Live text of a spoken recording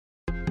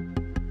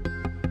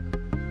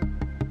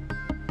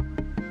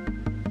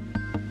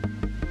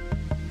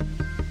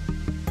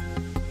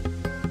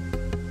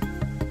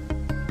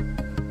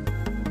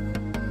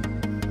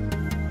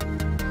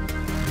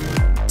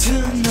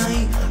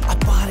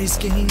body's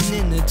getting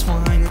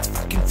intertwined. It's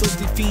fucking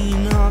filthy,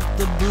 feeding off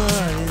the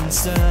blood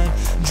inside.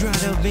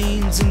 Dried out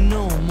veins and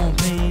no more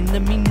pain.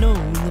 Let me know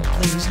the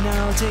place,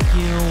 now I'll take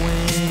you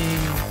away.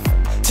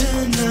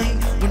 Tonight,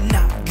 we're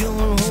not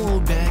gonna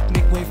hold back.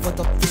 Make way for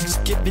the freaks,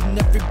 giving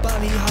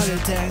everybody heart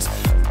attacks.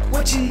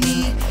 What you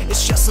need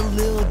is just a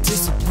little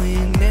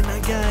discipline, and I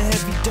got a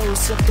heavy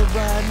dose of the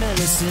right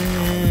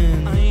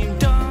medicine. I'm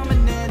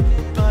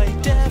dominant by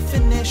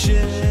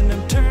definition.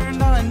 I'm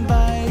turned on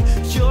by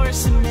your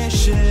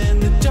submission.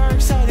 The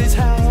dark side is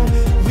how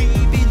we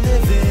be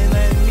living.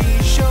 Let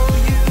me show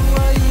you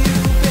what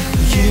you've been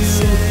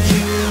missing.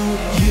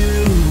 You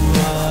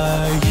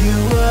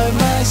are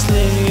my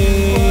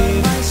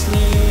slave.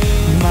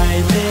 My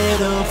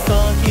little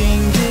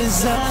fucking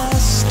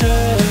disaster.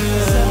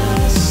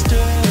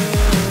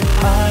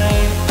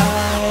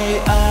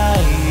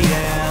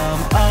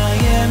 I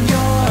am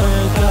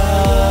your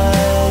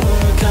God.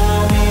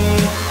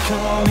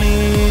 Call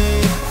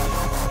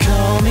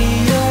me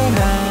your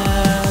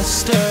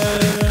master.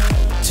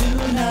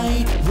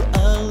 Tonight we're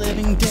all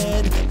living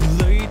dead,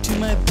 lured to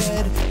my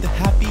bed. The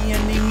happy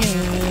ending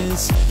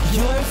is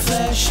your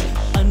flesh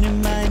under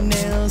my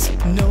nails.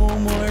 No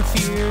more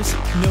fears,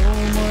 no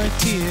more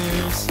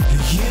tears.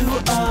 You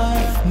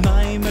are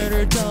my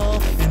murder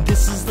doll, and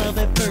this is love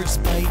at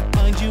first bite.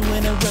 Find you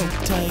in a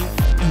rope tight,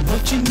 and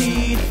what you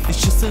need is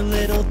just a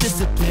little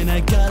discipline. I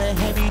got a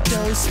heavy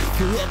dose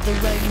of the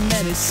right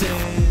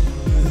medicine.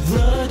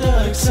 The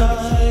dark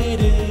side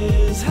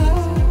is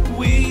how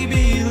we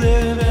be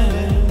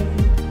living.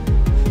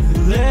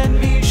 Let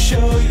me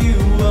show you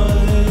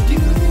what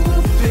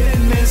you've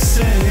been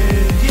missing.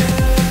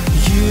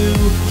 Yeah, you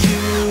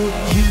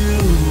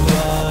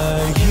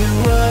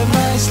are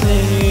my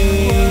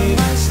slave.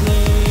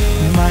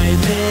 My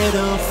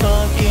little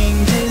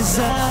fucking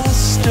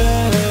disaster.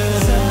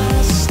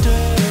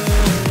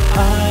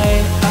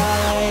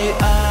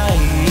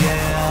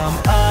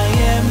 I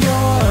am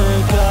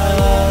your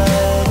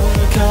God.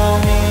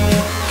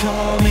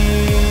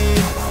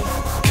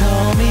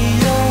 Call me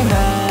your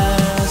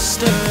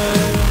master.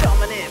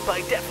 Dominant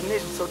by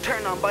definition, so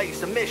turn on by your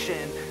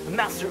submission.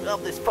 Master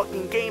of this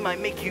fucking game, I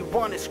make you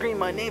wanna scream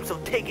my name, so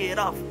take it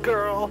off,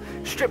 girl.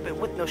 Strip it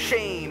with no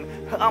shame.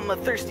 I'm a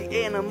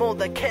thirsty animal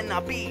that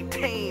cannot be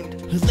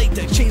tamed.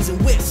 Latex chains and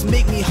whips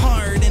make me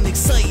hard and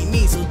excite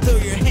me, so throw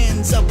your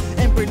hands up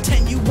and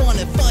pretend you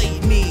wanna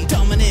fight me.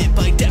 Dominant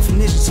by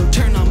definition, so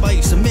turn on by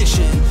your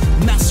submission.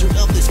 Master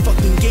of this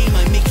fucking game,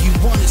 I make you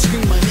wanna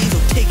scream my name, so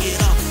take it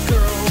off,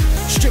 girl.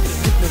 Strip it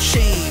with no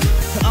shame.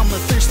 I'm a